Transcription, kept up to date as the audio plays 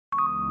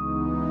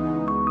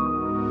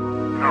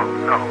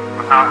no.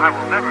 I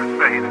will never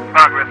say that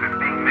progress is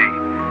being made.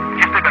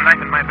 If you stick a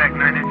knife in my back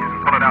 9 inches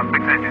and pull it out 6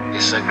 inches,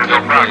 it's a there's good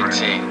no progress.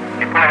 team.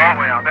 You pull it all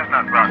the way out, that's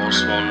not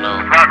progress. Most won't know.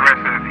 The progress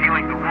is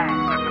healing the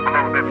wound that's a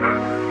blow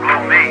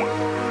made,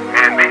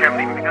 and they haven't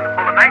even begun to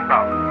pull a knife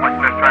out, much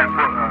less try and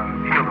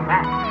heal the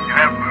wound.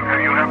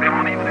 They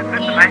won't even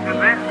admit the knife is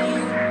there.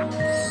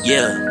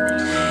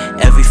 Yeah,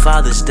 every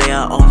Father's Day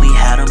I only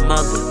had a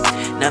mother.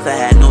 Never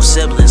had no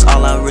siblings,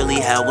 all I really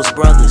had was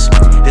brothers.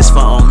 This for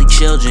only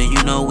children,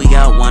 you know we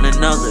got one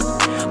another.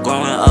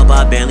 Growing up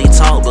I barely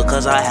talked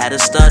because I had a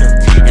stutter.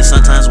 And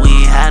sometimes we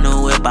ain't had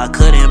no whip, I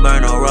couldn't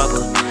burn no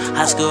rubber.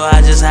 High school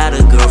I just had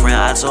a girlfriend,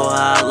 I told her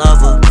I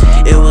love her.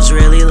 It was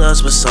really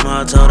lust, but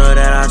somehow I told her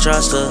that I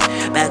trust her.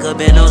 Back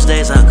up in those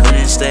days I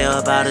couldn't stay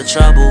up out of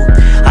trouble.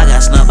 I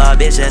got snubbed by a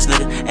bitch ass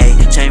nigga, ayy.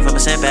 Chain from a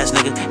simp ass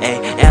nigga,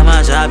 ayy. And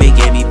my job it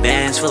gave me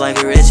bands, feel like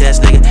a rich ass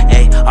nigga,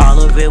 ayy. All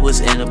of it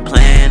was in the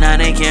plan, I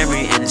named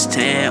Camry and it's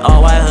 10.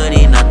 All white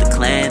hoodie, not the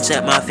clan,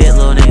 check my fit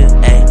little nigga,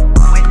 ayy.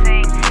 We're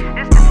seeing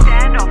just a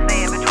standoff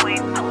there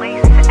between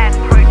police and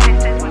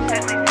protesters. We've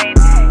certainly seen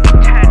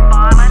it turn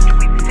violent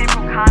with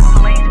several cars,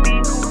 police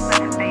vehicles that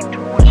have been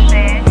torched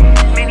there.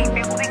 Many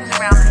buildings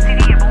around the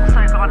city have also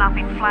gone up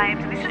in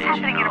flames, and this is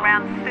happening in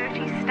around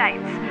 30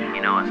 states.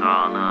 You know, it's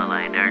all love,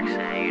 like Dirk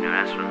said, you know,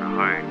 that's from the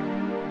heart.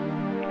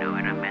 You know,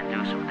 we done been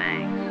through some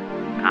things,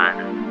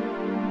 kinda.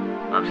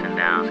 Ups and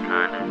downs,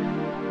 kinda.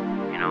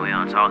 You know, we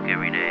don't talk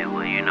every day,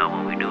 but you know,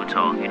 when we do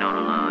talk, you know the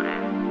love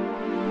that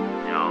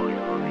it always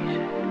will be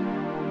shit.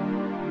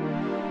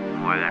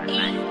 More I gotta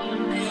say.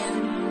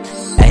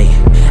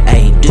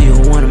 Hey, do you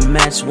wanna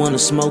match, wanna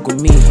smoke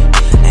with me?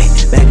 Hey,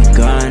 baby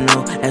girl, I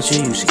know that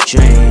you used to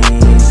drink.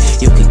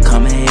 You can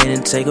come ahead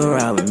and take a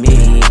ride with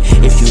me.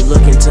 If you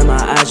look into my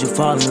eyes, you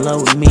fall in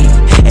love with me.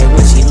 And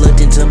when she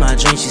looked into my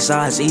drink, she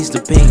saw it's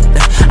Easter pink.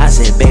 I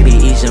said, baby,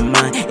 ease your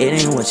mind, it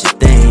ain't what you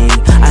think.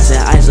 I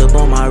said, ice up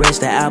on my wrist,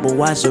 the Apple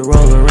Watch, the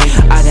roller ring.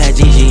 I got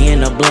GG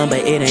in the blunt, but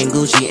it ain't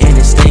Gucci and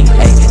it's stink.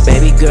 Hey,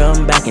 baby girl,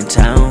 I'm back in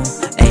town.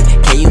 Hey,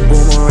 can you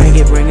boomerang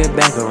it, bring it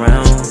back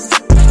around?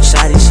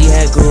 Shawty, she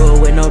had grew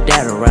up with no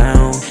dad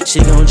around. She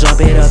gon'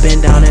 jump it up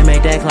and down and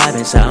make that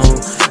clapping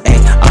sound. Ay,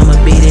 I'ma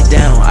beat it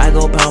down, I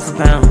go pound for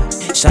pound.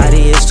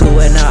 Shawty is too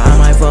wet now, I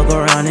might fuck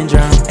around and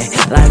drown. Ay,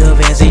 like a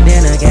fancy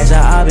dinner, catch her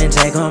up and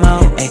take 'em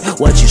out. Ay,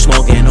 what you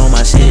smoking on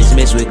my shit is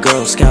mixed with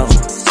Girl Scout.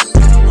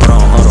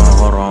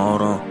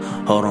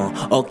 Hold on.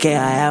 Okay,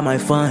 I had my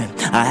fun.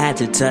 I had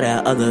to tell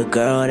that other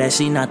girl that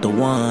she not the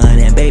one.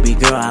 And baby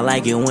girl, I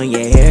like it when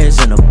your hair is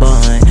in a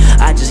bun.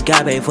 I just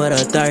got paid for the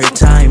 3rd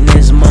time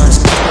this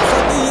month.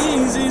 Fuck the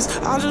Yeezys,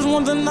 I just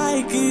want the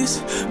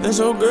Nikes. That's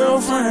your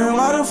girlfriend,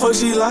 why the fuck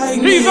she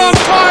like me? He's on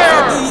fire!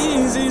 Fuck the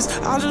Yeezys,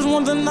 I just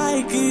want the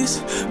Nikes.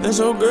 That's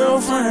your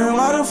girlfriend,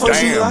 why the fuck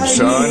she like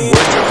son, me? where'd you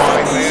Fuck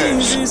find the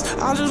this? Yeezys,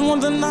 I just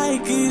want the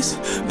Nikes.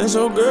 That's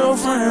your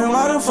girlfriend,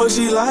 why the fuck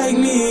she like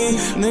me?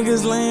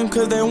 Niggas lame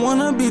cause they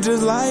wanna be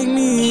just like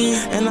me.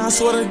 And I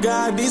swear to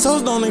God, these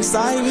hoes don't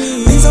excite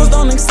me. These hoes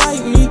don't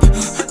excite me. I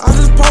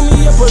just pull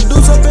me up,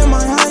 produce up in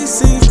my high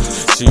seat.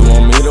 She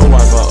want me to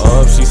wipe her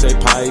up, she say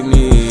pipe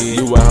me.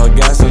 You at her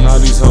gas and all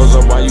these hoes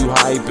up while you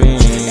hyping.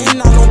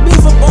 Ain't I no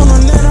beef up on the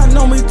net, I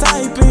know me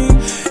typing.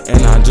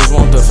 And I just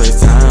want the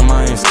FaceTime,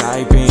 I ain't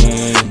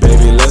Skyping.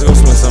 Baby, let's go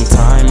spend some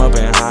time up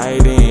in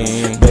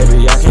hiding.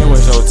 Baby, I can't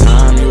waste your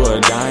time, you a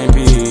dime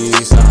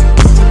piece.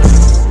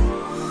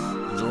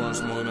 Jordan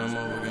smoke them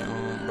over again,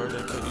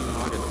 birthday cake, you know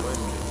I get the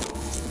wedding cake.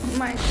 Oh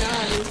my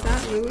god, is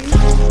that Louis?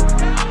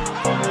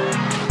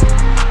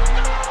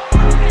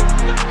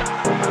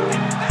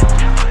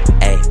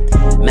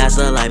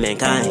 Master like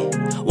mankind.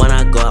 When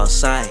I go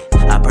outside,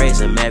 I praise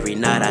him every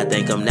night. I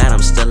thank him that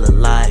I'm still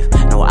alive.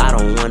 No, I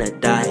don't wanna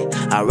die,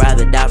 I'd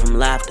rather die from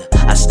laughter.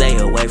 I stay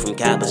away from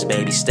cappers,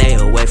 baby, stay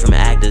away from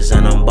actors.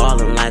 And I'm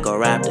ballin' like a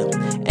raptor.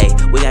 Ayy,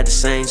 we got the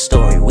same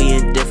story, we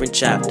in different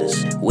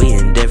chapters.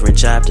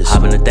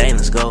 Hop in the thing,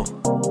 let's go.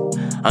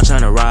 I'm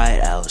tryna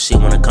ride out, she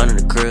wanna come to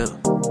the crib.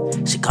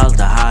 She called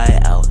the high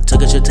out,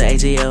 took a trip to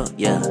ATL,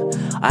 yeah.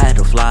 I had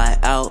to fly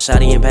out,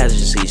 shawty in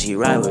passenger seat, she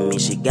ride with me,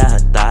 she got her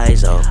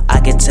thighs out.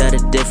 I can tell the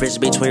difference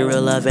between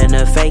real love and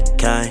the fake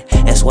kind.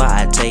 That's why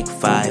I take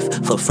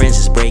 5, for friends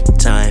it's break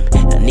time.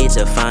 I need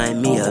to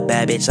find me a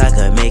bad bitch, I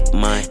could make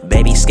mine.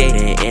 Baby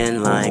skating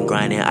in line,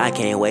 grinding, I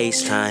can't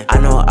waste time. I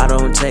know I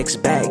don't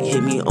text back,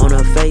 hit me on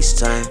a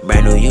FaceTime.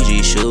 Brand new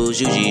UG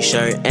shoes, UG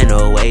shirt, and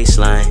a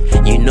waistline.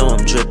 You know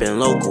I'm dripping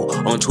local,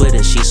 on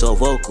Twitter she so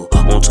vocal.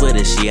 On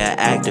Twitter she an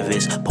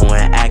activist,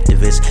 pouring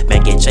activist.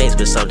 Making chase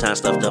but sometimes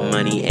stuff the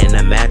money in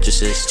the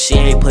mattresses. She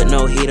ain't put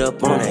no heat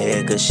up on her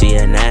head cause she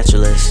a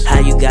naturalist. How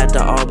you got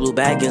the all blue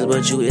backings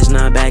but you is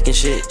not backing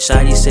shit?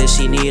 Shawty said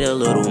she need a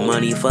little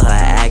money for her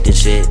acting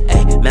shit.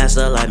 Ayy,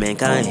 master like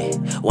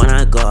mankind. When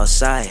I go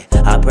outside,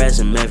 I praise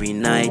him every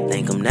night.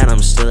 Thank him that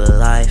I'm still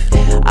alive.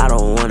 I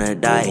don't wanna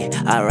die,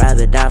 I'd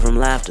rather die from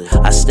laughter.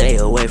 I stay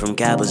away from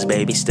cappers,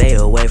 baby, stay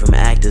away from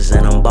actors.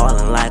 And I'm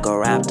ballin' like a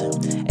raptor.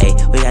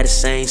 Ayy, we got the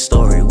same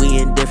story, we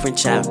in different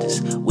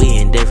chapters.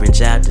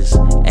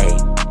 Ayy,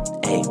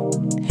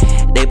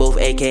 they both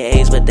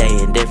AKAs, but they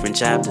in different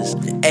chapters.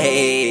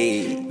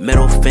 Ayy,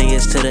 middle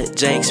fingers to the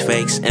Jakes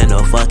fakes and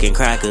the fucking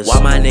crackers.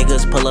 Why my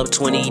niggas pull up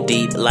 20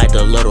 deep like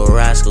the little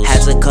rascals?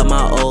 Had to cut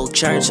my old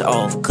church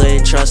off,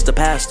 couldn't trust the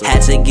pastor.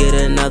 Had to get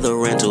another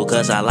rental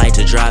cause I like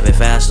to drive it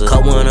faster.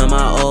 Cut one of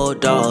my old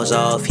dogs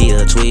off, he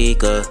a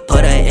tweaker.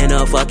 Put her in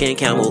a fucking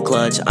camel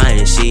clutch, I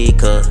ain't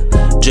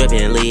Sheikah.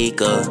 Drippin'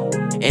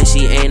 leaker, and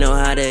she ain't know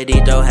how to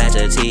deep throw, had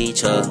to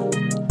teach her.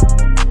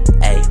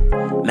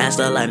 Ayy,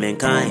 master like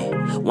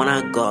mankind. When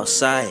I go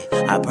outside,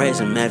 I praise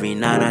him every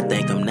night. I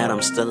thank him that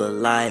I'm still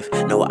alive.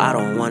 No, I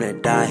don't wanna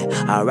die,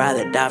 I'd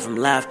rather die from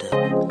laughter.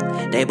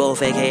 They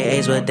both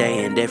AKAs, but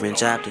they in different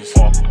chapters.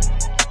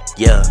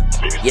 Yeah.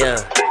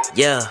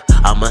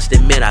 I must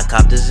admit, I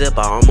copped the zip,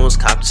 I almost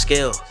copped the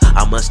scale.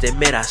 I must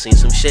admit, I seen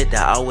some shit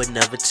that I would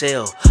never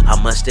tell.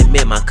 I must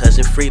admit, my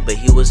cousin free, but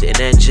he was in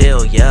that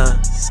jail, yeah.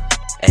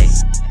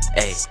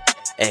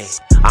 Ayy.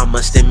 I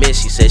must admit,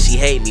 she said she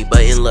hate me,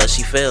 but in love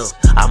she fell.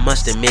 I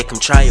must admit, come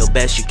try your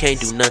best, you can't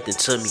do nothing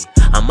to me.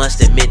 I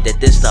must admit that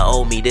this the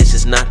old me, this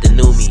is not the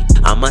new me.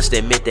 I must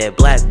admit that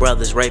black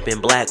brothers raping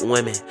black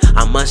women.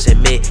 I must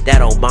admit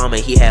that Obama,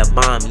 he had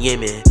bombed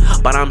Yemen.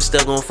 But I'm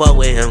still gon' fuck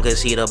with him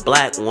cause he the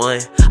black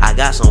one. I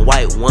got some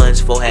white ones,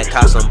 forehead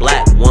caught some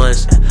black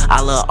ones.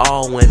 I love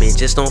all women,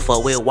 just don't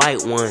fuck with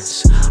white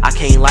ones. I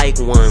can't like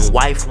one,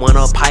 wife one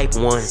or pipe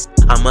one.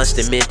 I must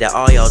admit that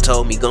all y'all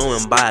told me go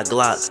and buy a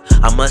Glock.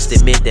 I must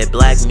admit that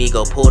black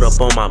Migo pulled up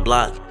on my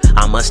block.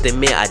 I must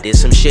admit I did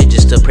some shit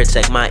just to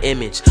protect my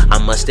image. I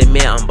must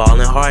admit I'm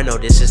ballin' hard, no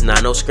this is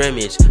not no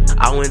scrimmage.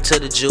 I went to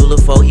the jeweler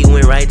before he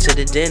went right to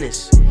the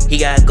dentist. He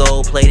got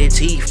gold plated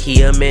teeth,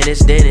 he a menace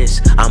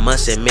dentist. I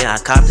must admit I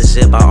copped the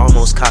zip, I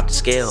almost copped the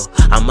scale.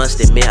 I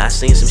must admit I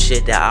seen some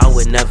shit that I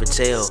would never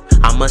tell.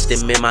 I must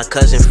admit my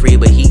cousin free,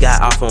 but he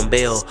got off on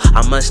bail.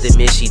 I must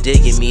admit she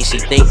digging me, she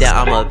think that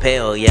I'm a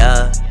pale,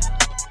 yeah.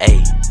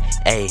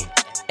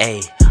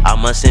 Ayy. I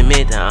must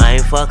admit that I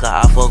ain't fuck her,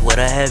 I fuck with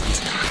her heavy.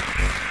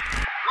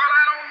 Well,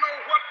 I don't know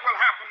what will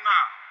happen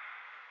now.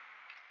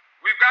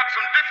 We've got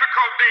some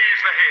difficult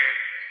days ahead.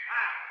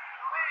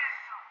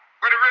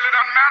 But it really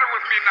doesn't matter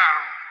with me now,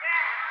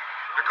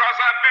 because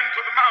I've been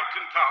to the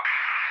mountaintop.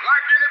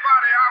 Like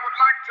anybody, I would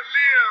like to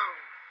live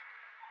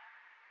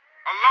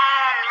a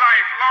long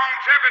life.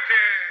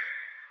 Longevity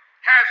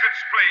has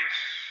its place.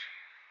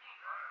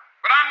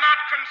 But I'm not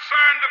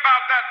concerned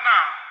about that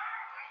now.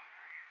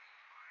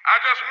 I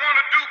just want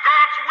to do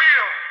God's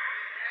will.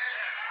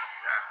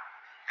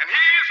 And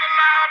He's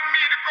allowed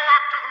me to go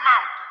up to the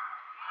mountain.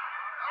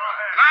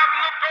 And I've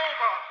looked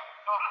over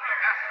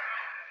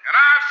and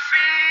I've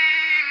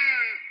seen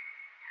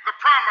the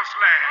promised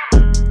land.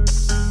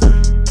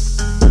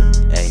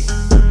 Hey,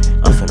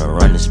 I'm finna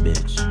run this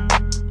bitch.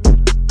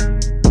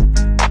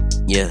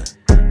 Yeah.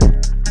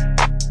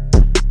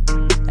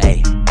 Hey,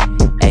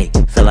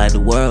 feel like the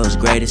world's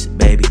greatest,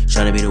 baby.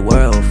 Tryna be the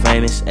world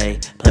famous, ayy.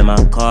 Play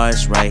my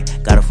cards right.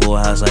 Got a full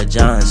house like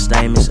John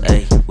Stamos,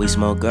 ayy. We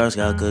smoke girls,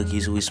 got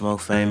cookies, we smoke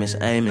famous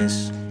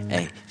Amos.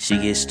 Ayy, she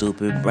get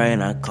stupid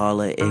brain, I call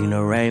her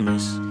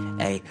ignoramus.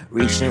 Ayy,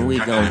 reaching, we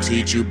gon'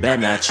 teach you,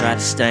 better not try to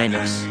stain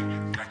us.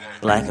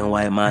 Black and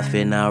white, my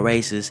fit now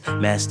racist.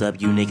 Messed up,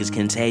 you niggas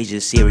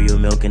contagious. Cereal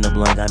milk in the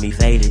blunt got me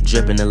faded.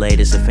 Dripping the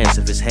latest,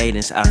 offensive is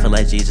haters. I feel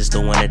like Jesus,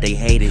 the one that they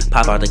hated.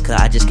 Pop out the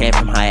cut, I just came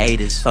from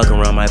hiatus. Fuck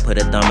around, might put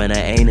a thumb in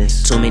her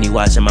anus. Too many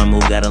watching my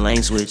move, got a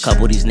lane switch.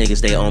 Couple these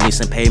niggas, they owe me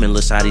some payment.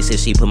 Lil' Shawty said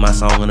she put my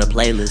song on a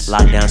playlist.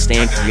 Lockdown,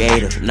 staying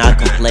creative, not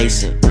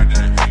complacent.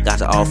 Got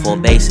to all four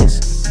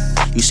basics.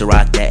 Used to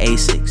rock that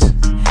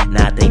A6.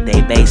 Now I think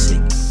they basic.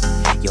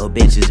 Yo,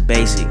 bitch is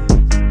basic.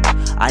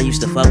 I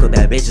used to fuck with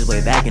bad bitches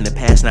way back in the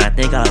past, now I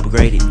think I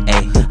upgraded.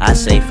 Ayy, I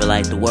say feel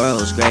like the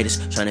world's greatest,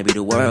 tryna be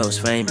the world's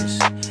famous.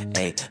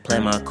 Ayy, play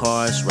my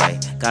cards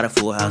right, got a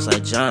full house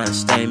like John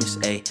Stamos.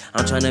 Ayy,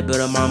 I'm tryna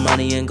build up my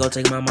money and go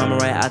take my mama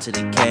right out to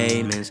the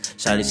Caymans.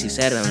 Shawty, she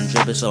said I'm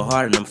dripping so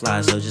hard and I'm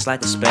flying so just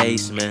like a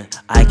spaceman.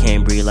 I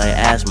can't breathe like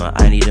asthma,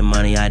 I needed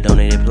money, I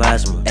donated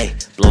plasma.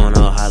 Ayy, blowing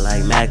all hot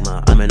like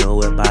magma, I'm in a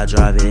whip, I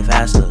drive it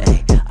faster.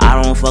 Ayy, I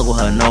don't fuck with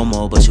her no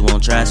more, but you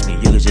won't trust me,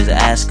 you could just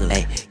ask her.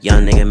 Ayy,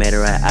 young nigga made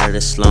her right out of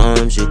the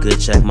slums, you could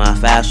check my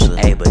FAFSA.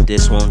 Ayy, but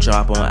this won't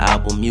drop on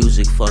Apple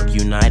Music, fuck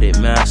United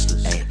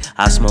Masters. Ayy,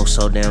 I smoke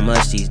so damn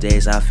much these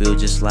days, I feel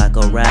just like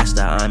a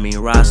Rasta. I mean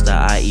Rasta,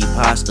 I eat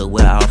pasta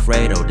with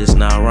Alfredo, this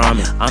not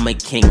ramen. I'm a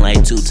king like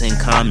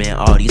Tutankhamen,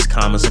 all these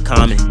commas are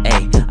common.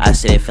 Ayy, I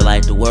said feel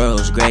like the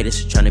world's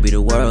greatest, tryna be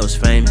the world's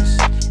famous.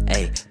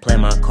 Ayy, play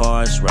my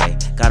cards right,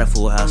 got a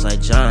full house like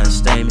John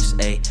Stamos.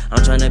 Ayy, I'm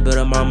tryna build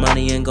up my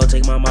money and go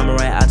take my mama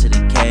right out to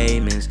the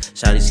Caymans.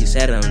 Shawty, she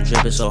said I'm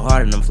dripping so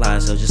hard and I'm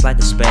flying so just like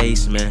a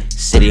spaceman.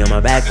 City on my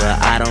back,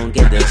 but I don't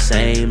get the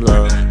same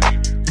love.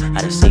 I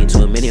done seen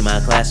too many of my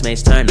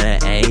classmates turn to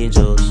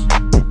angels.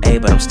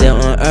 Ayy, but I'm still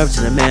on earth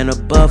to the man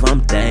above,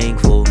 I'm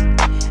thankful.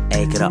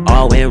 Ayy, could've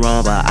all went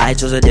wrong, but I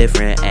chose a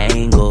different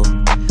angle.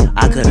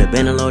 I could've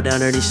been a low down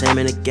dirty shame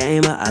in the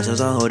game, but I chose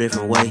a whole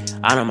different way.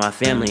 I know my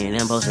family and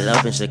them posted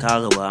up in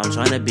Chicago, but I'm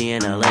tryna be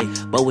in LA.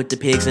 But with the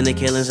pigs and the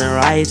killings and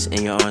riots,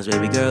 in your arms,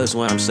 baby girl, is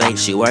what I'm saying.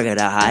 She work at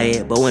a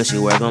Hyatt, but when she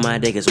work on my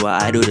dick is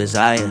what I do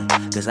desire.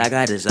 Cause I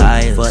got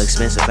desires for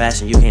expensive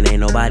fashion, you can't ain't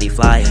nobody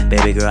flyer.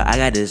 Baby girl, I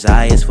got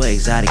desires for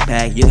exotic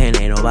pack, you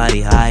can't ain't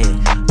nobody higher.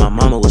 My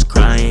mama was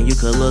crying, you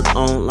could look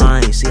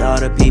online, see all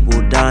the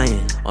people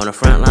dying. On the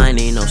front line,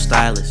 ain't no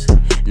stylist.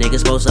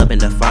 Niggas post up in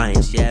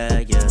defiance,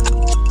 yeah, yeah.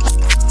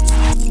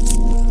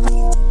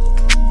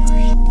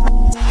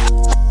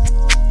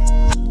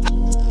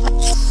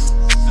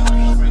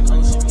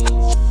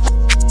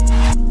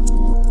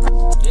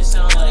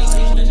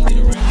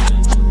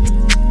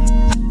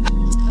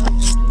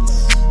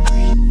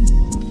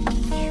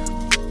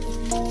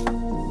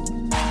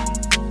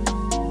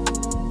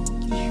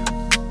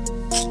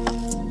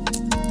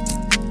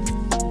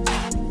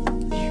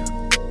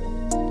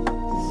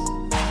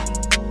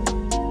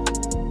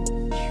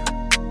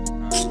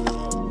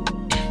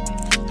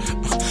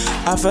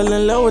 I fell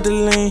in love with the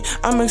lean,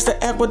 I mixed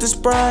the act with the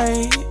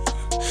Sprite.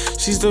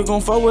 She still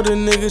gon' fuck with a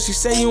nigga, she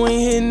say you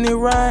ain't hitting it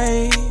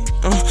right.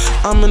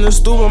 I'm in the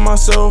stool by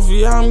myself,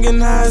 yeah, I'm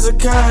getting high as a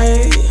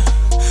kite.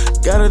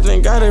 Gotta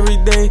thank God every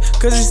day,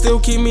 cause he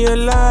still keep me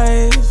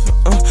alive.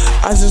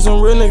 I seen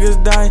some real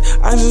niggas die,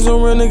 I seen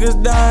some real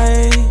niggas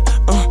die.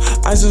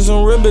 I seen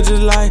some real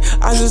bitches lie,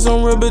 I seen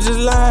some real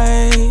bitches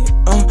lie.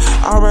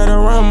 I ride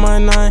around my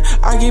 9,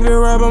 I keep it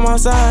right by my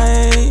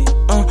side.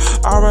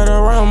 I ride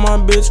around my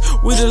bitch,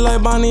 we just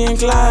like Bonnie and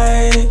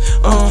Clyde.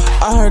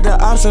 I heard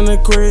the ops in the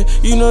crib,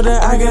 you know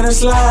that I gotta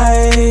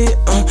slide.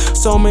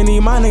 So many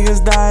my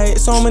niggas died,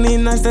 so many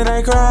nights that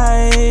I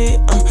cried.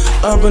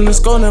 Up in the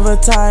skull, never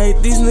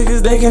tight, these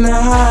niggas they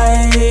cannot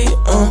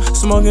hide.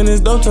 Smoking this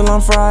dope till I'm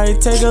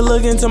fried, take a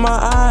look into my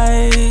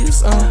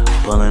eyes.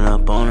 Pulling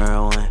up on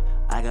her one,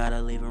 I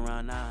gotta leave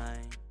around 9.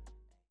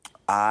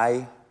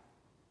 I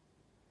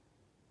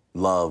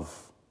love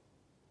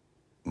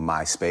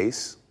my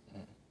space,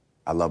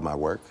 I love my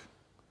work,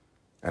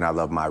 and I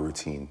love my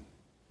routine.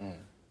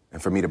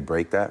 And for me to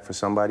break that for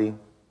somebody,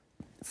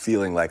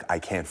 feeling like I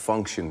can't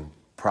function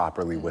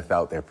properly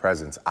without their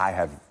presence, I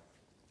have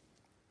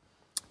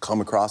come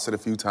across it a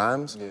few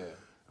times. Yeah.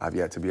 I've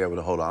yet to be able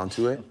to hold on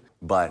to it.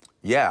 But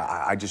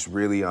yeah, I just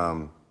really,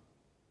 you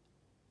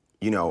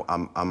know,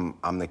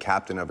 I'm the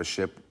captain of a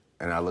ship,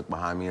 and I look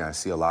behind me and I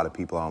see a lot of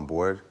people on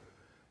board,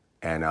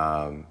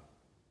 and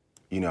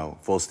you know,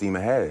 full steam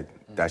ahead.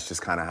 That's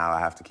just kind of how I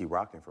have to keep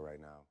rocking for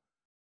right now.